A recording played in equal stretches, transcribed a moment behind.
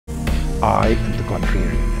I am the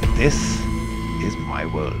contrarian, and this is my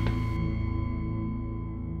world.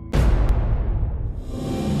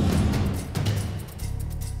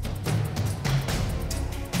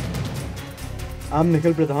 I'm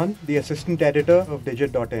Nikhil Pradhan, the assistant editor of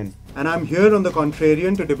Digit.in. And I'm here on The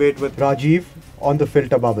Contrarian to debate with Rajiv on the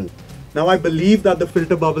filter bubble. Now, I believe that the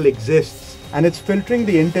filter bubble exists, and it's filtering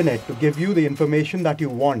the internet to give you the information that you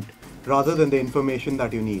want rather than the information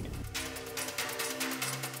that you need.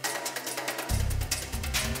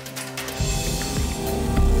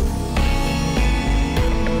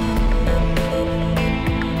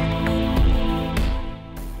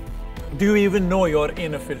 Do you even know you're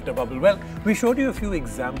in a filter bubble? Well, we showed you a few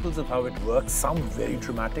examples of how it works, some very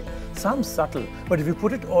dramatic, some subtle. But if you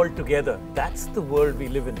put it all together, that's the world we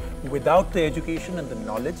live in. Without the education and the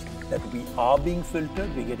knowledge that we are being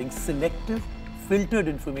filtered, we're getting selective, filtered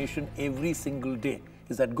information every single day.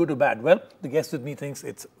 Is that good or bad? Well, the guest with me thinks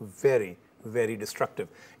it's very, very destructive.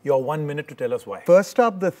 Your 1 minute to tell us why. First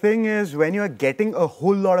up, the thing is when you're getting a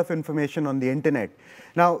whole lot of information on the internet.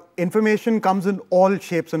 Now, information comes in all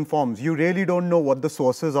shapes and forms. You really don't know what the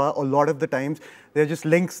sources are. A lot of the times, they're just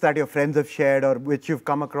links that your friends have shared or which you've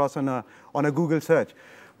come across on a Google search.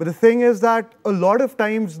 But the thing is that a lot of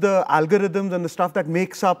times the algorithms and the stuff that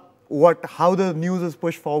makes up how the news is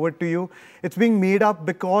pushed forward to you, it's being made up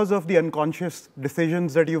because of the unconscious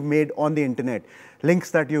decisions that you've made on the internet,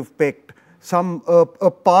 links that you've picked,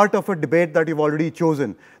 a part of a debate that you've already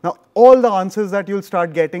chosen. Now, all the answers that you'll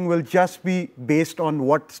start getting will just be based on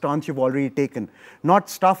what stance you've already taken, not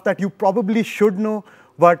stuff that you probably should know,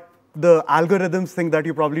 but the algorithms think that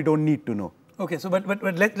you probably don't need to know. Okay, so but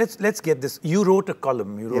let's get this. You wrote a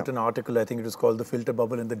column, you wrote an article, I think it was called The Filter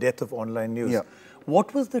Bubble and the Death of Online News. Yeah.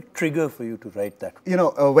 What was the trigger for you to write that? You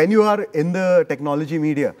know, when you are in the technology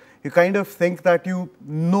media, you kind of think that you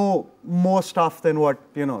know more stuff than what,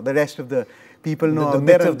 the rest of the people know. The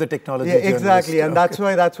myth of the technology journalist. Exactly, and that's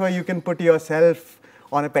why you can put yourself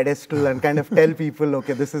on a pedestal and kind of tell people,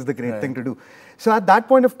 okay, this is the great thing to do. So at that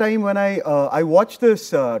point of time, when I watched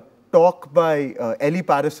this talk by Eli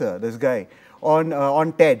Pariser, this guy,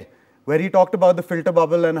 on TED, where he talked about the filter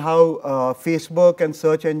bubble and how Facebook and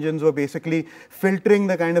search engines were basically filtering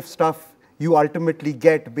the kind of stuff you ultimately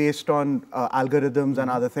get based on algorithms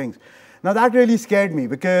and other things. Now that really scared me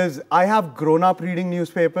because I have grown up reading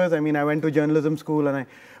newspapers. I mean, I went to journalism school and I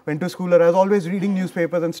went to school where I was always reading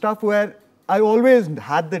newspapers and stuff where I always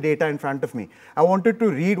had the data in front of me. I wanted to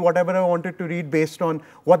read whatever I wanted to read based on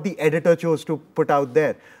what the editor chose to put out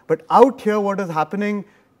there. But out here, what is happening,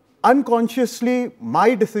 unconsciously,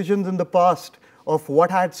 my decisions in the past of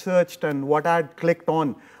what I had searched and what I had clicked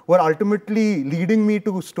on were ultimately leading me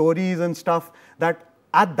to stories and stuff that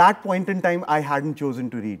at that point in time, I hadn't chosen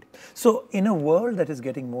to read. So in a world that is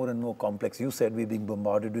getting more and more complex, you said we're being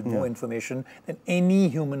bombarded with more information than any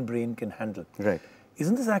human brain can handle. Right.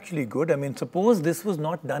 Isn't this actually good? I mean, suppose this was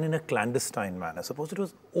not done in a clandestine manner. Suppose it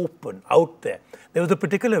was open, out there. There was a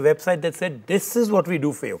particular website that said, this is what we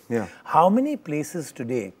do for you. Yeah. How many places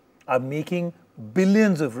today are making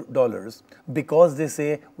billions of dollars because they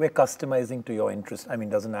say we're customizing to your interest? I mean,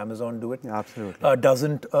 doesn't Amazon do it? Yeah, absolutely.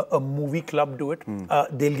 Doesn't a movie club do it?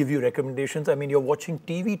 They'll give you recommendations. I mean, you're watching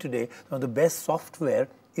TV today. Now, the best software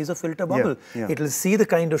is a filter bubble. It'll see the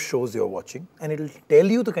kind of shows you're watching and it'll tell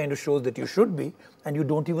you the kind of shows that you should be and you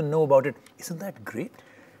don't even know about it. Isn't that great?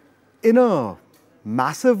 In a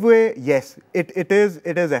massive way, yes. It is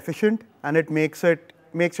efficient and it makes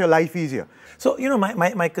your life easier. So,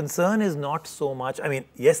 my concern is not so much, I mean,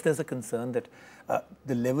 yes, there's a concern that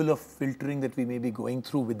the level of filtering that we may be going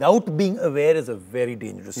through without being aware is a very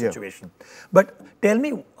dangerous situation. But tell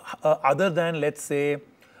me, other than, let's say,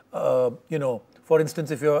 for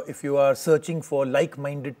instance, if you are searching for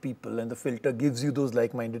like-minded people and the filter gives you those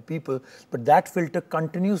like-minded people, but that filter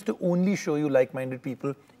continues to only show you like-minded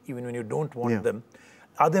people even when you don't want them.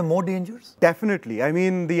 Are there more dangers? Definitely. I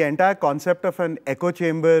mean, the entire concept of an echo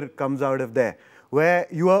chamber comes out of there, where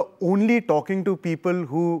you are only talking to people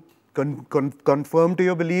who conform to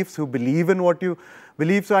your beliefs, who believe in what you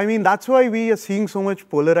believe. So, I mean, that's why we are seeing so much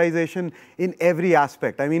polarization in every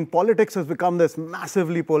aspect. I mean, politics has become this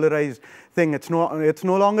massively polarized thing. It's no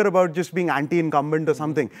longer about just being anti-incumbent or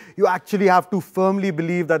something. You actually have to firmly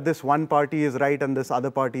believe that this one party is right and this other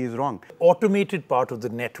party is wrong. Automated part of the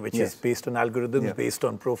net, which is based on algorithms, based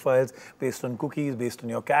on profiles, based on cookies, based on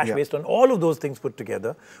your cache, based on all of those things put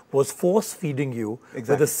together, was force-feeding you with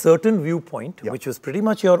a certain viewpoint, which was pretty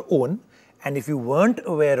much your own. And if you weren't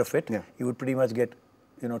aware of it, you would pretty much get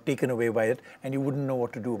taken away by it, and you wouldn't know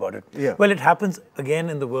what to do about it. Yeah. Well, it happens again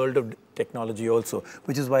in the world of technology also,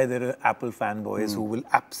 which is why there are Apple fanboys who will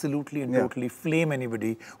absolutely and totally flame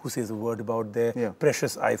anybody who says a word about their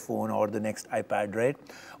precious iPhone or the next iPad, right?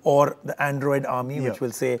 Or the Android army, which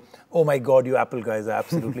will say, oh my God, you Apple guys are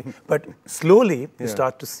absolutely. But slowly, you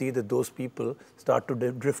start to see that those people start to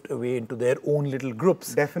drift away into their own little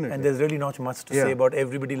groups. Definitely. And there's really not much to say about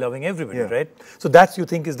everybody loving everybody, right? So that's, you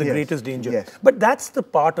think, is the greatest danger. Yes. But that's the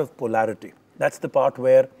part of polarity. That's the part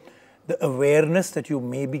where the awareness that you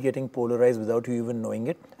may be getting polarized without you even knowing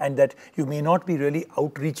it, and that you may not be really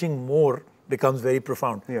outreaching more, becomes very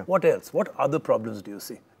profound. What else? What other problems do you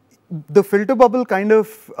see? The filter bubble kind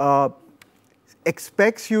of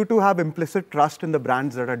expects you to have implicit trust in the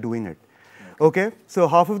brands that are doing it. Okay? So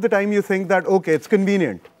half of the time you think that, okay, it's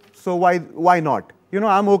convenient, so why not?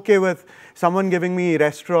 I'm okay with someone giving me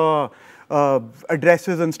restaurant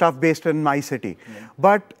addresses and stuff based in my city.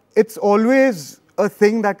 But it's always a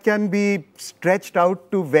thing that can be stretched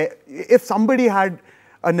out to where, if somebody had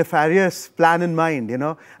a nefarious plan in mind,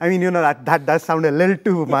 I mean, that does sound a little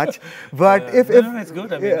too much, but if no, it's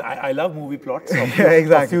good. I mean, I love movie plots of,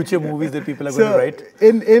 exactly. of future movies that people are going to write.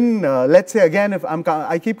 In let's say again, if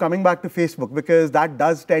I keep coming back to Facebook, because that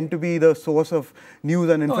does tend to be the source of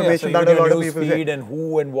news and information that a lot of people feed and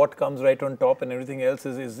who and what comes right on top, and everything else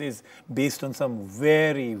is based on some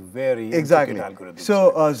very, very exactly algorithms.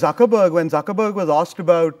 So Zuckerberg, when Zuckerberg was asked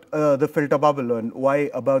about the filter bubble and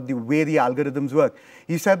why about the way the algorithms work,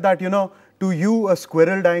 he said that, to you, a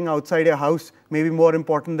squirrel dying outside your house may be more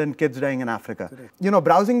important than kids dying in Africa. Correct.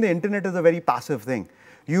 Browsing the internet is a very passive thing.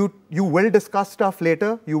 You will discuss stuff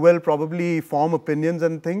later. You will probably form opinions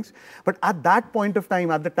and things. But at that point of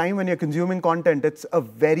time, at the time when you're consuming content, it's a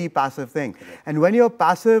very passive thing. Correct. And when you're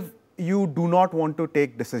passive, you do not want to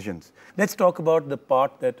take decisions. Let's talk about the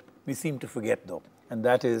part that we seem to forget, though, and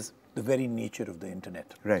that is the very nature of the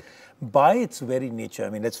internet. Right. By its very nature, I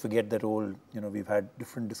mean, let's forget that whole, we've had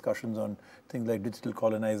different discussions on things like digital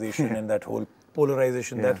colonization and that whole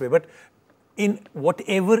polarization that way. But in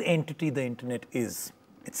whatever entity the internet is,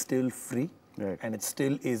 it's still free. Right. And it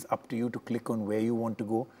still is up to you to click on where you want to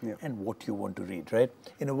go and what you want to read, right?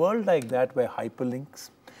 In a world like that, where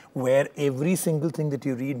hyperlinks, where every single thing that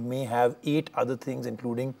you read may have 8 other things,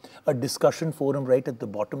 including a discussion forum right at the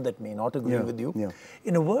bottom that may not agree with you.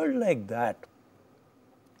 In a world like that,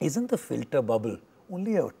 isn't the filter bubble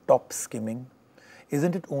only a top skimming?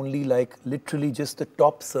 Isn't it only like literally just the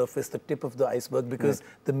top surface, the tip of the iceberg? Because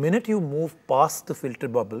the minute you move past the filter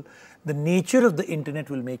bubble, the nature of the internet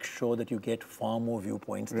will make sure that you get far more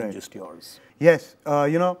viewpoints than just yours. Yes,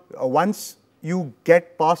 once you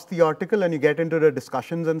get past the article and you get into the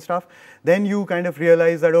discussions and stuff, then you kind of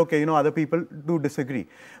realize that, okay, other people do disagree.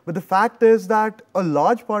 But the fact is that a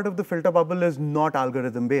large part of the filter bubble is not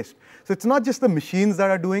algorithm based. So it's not just the machines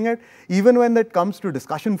that are doing it. Even when it comes to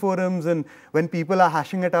discussion forums and when people are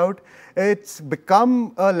hashing it out, it's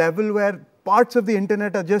become a level where parts of the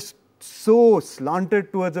internet are just so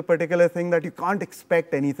slanted towards a particular thing that you can't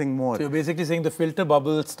expect anything more. So you're basically saying the filter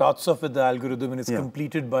bubble starts off with the algorithm and is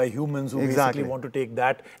completed by humans who basically want to take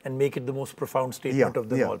that and make it the most profound statement of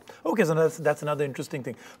them all. Okay, so that's another interesting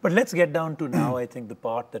thing. But let's get down to now, I think, the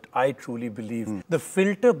part that I truly believe. The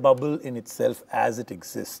filter bubble in itself as it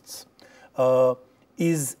exists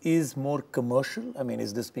is more commercial? I mean,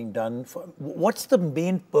 is this being done for... What's the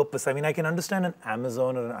main purpose? I mean, I can understand an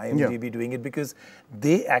Amazon or an IMDb doing it because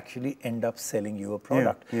they actually end up selling you a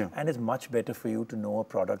product. And it's much better for you to know a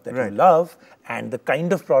product that you love and the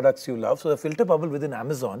kind of products you love. So the filter bubble within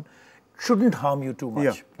Amazon shouldn't harm you too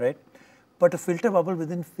much, right? But a filter bubble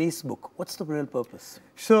within Facebook, what's the real purpose?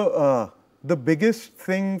 So the biggest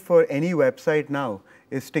thing for any website now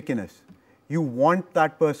is stickiness. You want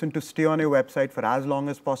that person to stay on your website for as long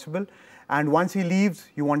as possible. And once he leaves,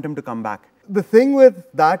 you want him to come back. The thing with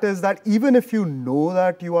that is that even if you know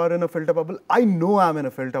that you are in a filter bubble, I know I'm in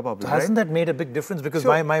a filter bubble. So hasn't that made a big difference? Because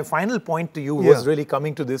my final point to you was really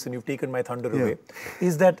coming to this, and you've taken my thunder away,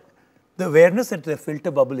 is that the awareness that the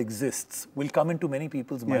filter bubble exists will come into many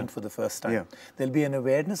people's mind for the first time. There'll be an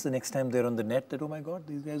awareness the next time they're on the net that, oh my God,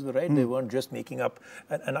 these guys were right. They weren't just making up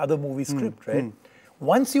another movie script, right?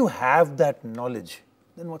 Once you have that knowledge,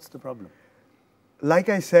 then what's the problem? Like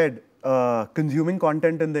I said, consuming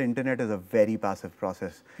content in the internet is a very passive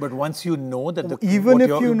process. But once you know that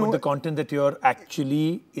the content that you're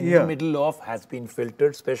actually in the middle of has been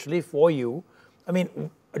filtered, especially for you, I mean,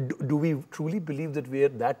 do we truly believe that we're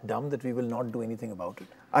that dumb that we will not do anything about it?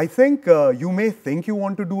 I think you may think you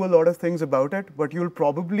want to do a lot of things about it, but you'll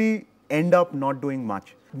probably end up not doing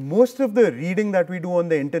much. most of the reading that we do on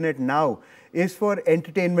the internet now is for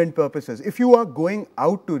entertainment purposes. If you are going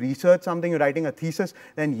out to research something, you're writing a thesis,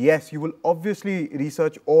 then yes, you will obviously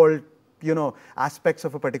research all aspects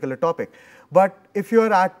of a particular topic. But if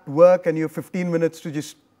you're at work and you have 15 minutes to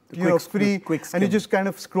just free, and you're just kind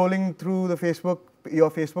of scrolling through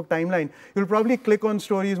your Facebook timeline, you'll probably click on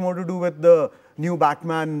stories more to do with the new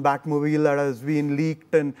Batmobile that has been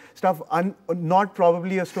leaked and stuff, and not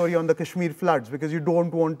probably a story on the Kashmir floods, because you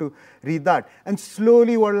don't want to read that. And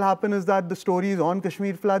slowly what will happen is that the stories on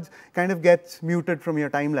Kashmir floods kind of gets muted from your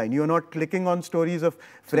timeline. You're not clicking on stories of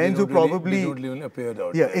friends who probably... They don't really appear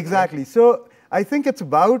out. Yeah, exactly. Right? So I think it's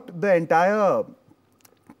about the entire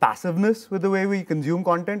passiveness with the way we consume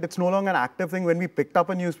content. It's no longer an active thing. When we picked up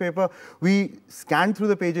a newspaper, we scanned through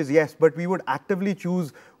the pages, yes, but we would actively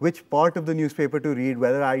choose which part of the newspaper to read,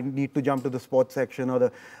 whether I need to jump to the sports section or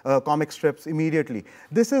the comic strips immediately.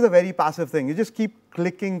 This is a very passive thing. You just keep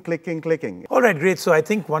clicking. All right, great. So I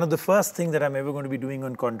think one of the first things that I'm ever going to be doing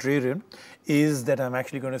on Contrarian is that I'm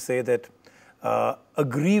actually going to say that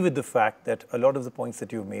agree with the fact that a lot of the points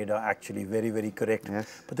that you've made are actually very, very correct.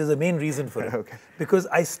 Yes. But there's a main reason for it. Okay. Because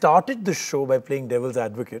I started the show by playing devil's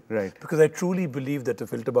advocate. Right. Because I truly believe that the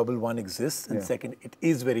filter bubble, one, exists, and second, it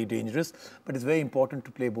is very dangerous. But it's very important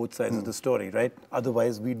to play both sides of the story, right?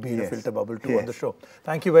 Otherwise, we'd be in a filter bubble too on the show.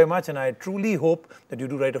 Thank you very much. And I truly hope that you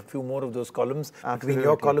do write a few more of those columns. Absolutely. Between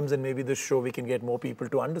your columns and maybe this show, we can get more people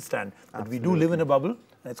to understand that we do live in a bubble,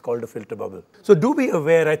 and it's called a filter bubble. So do be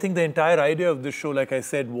aware. I think the entire idea of this show, like I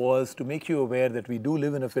said, was to make you aware that we do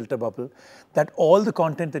live in a filter bubble, that all the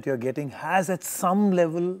content that you're getting has at some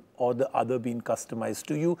level or the other been customized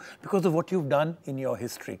to you because of what you've done in your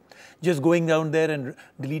history. Just going down there and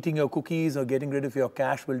deleting your cookies or getting rid of your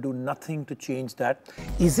cache will do nothing to change that.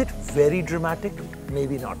 Is it very dramatic?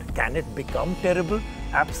 Maybe not. Can it become terrible?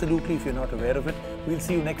 Absolutely, if you're not aware of it. We'll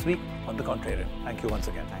see you next week on The Contrarian. Thank you once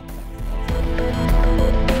again.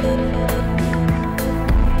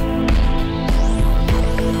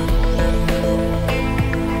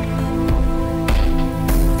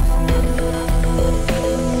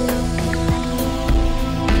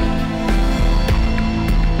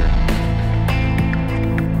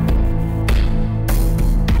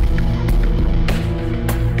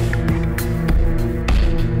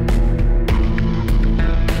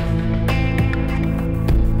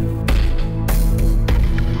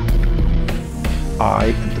 I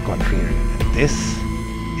am the Contrarian, and this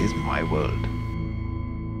is my world.